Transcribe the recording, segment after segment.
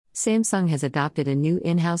Samsung has adopted a new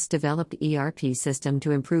in-house developed ERP system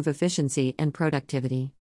to improve efficiency and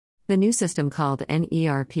productivity. The new system, called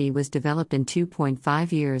ERP, was developed in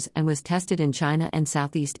 2.5 years and was tested in China and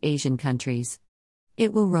Southeast Asian countries.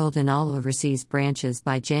 It will roll in all overseas branches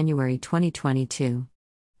by January 2022.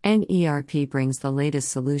 ERP brings the latest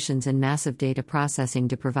solutions in massive data processing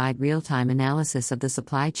to provide real-time analysis of the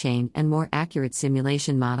supply chain and more accurate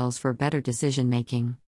simulation models for better decision-making.